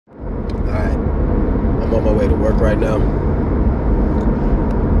on my way to work right now.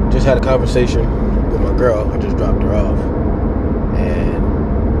 Just had a conversation with my girl. I just dropped her off, and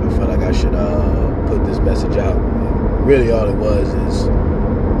I felt like I should put this message out. And really, all it was is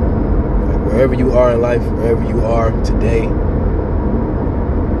like, wherever you are in life, wherever you are today,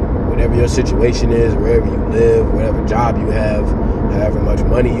 whatever your situation is, wherever you live, whatever job you have, however much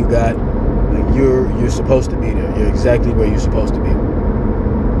money you got, like you're supposed to be there. You're exactly where you're supposed to be.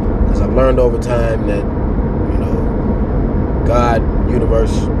 Because I've learned over time that, you know, God,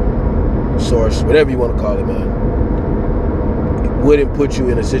 universe, source, whatever you want to call it, man, it wouldn't put you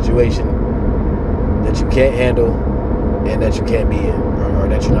in a situation that you can't handle and that you can't be in, or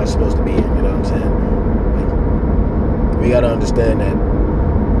that you're not supposed to be in. You know what I'm saying? Like, we got to understand that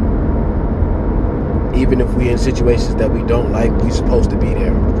even if we're in situations that we don't like, we're supposed to be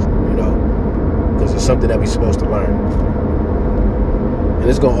there, you know, because it's something that we're supposed to learn. And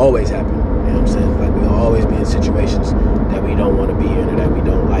it's going to always happen, you know what I'm saying? Like, we're going to always be in situations that we don't want to be in or that we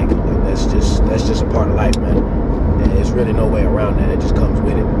don't like. Like, that's just a part of life, man. And there's really no way around that. It just comes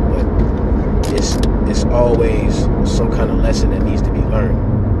with it. But it's always some kind of lesson that needs to be learned,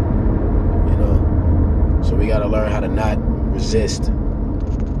 you know? So we got to learn how to not resist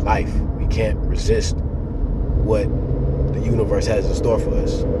life. We can't resist what the universe has in store for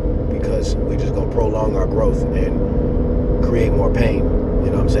us, because we're just going to prolong our growth and create more pain. You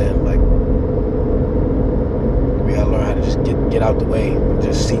know what I'm saying? Like, we gotta learn how to just get out the way and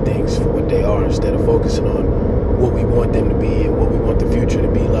just see things for what they are, instead of focusing on what we want them to be and what we want the future to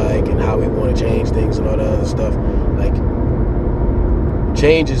be like and how we want to change things and all that other stuff. Like,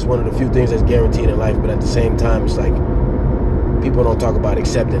 change is one of the few things that's guaranteed in life, but at the same time, it's like, people don't talk about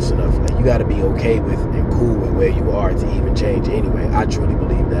acceptance enough. Like, you gotta be okay with and cool with where you are to even change anyway. I truly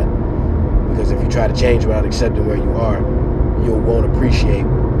believe that. Because if you try to change without accepting where you are, you won't appreciate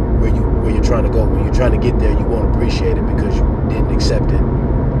where you're trying to go. When you're trying to get there, you won't appreciate it because you didn't accept it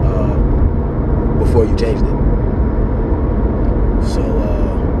before you changed it. So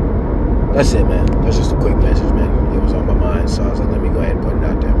that's it, man. That's just a quick message, man.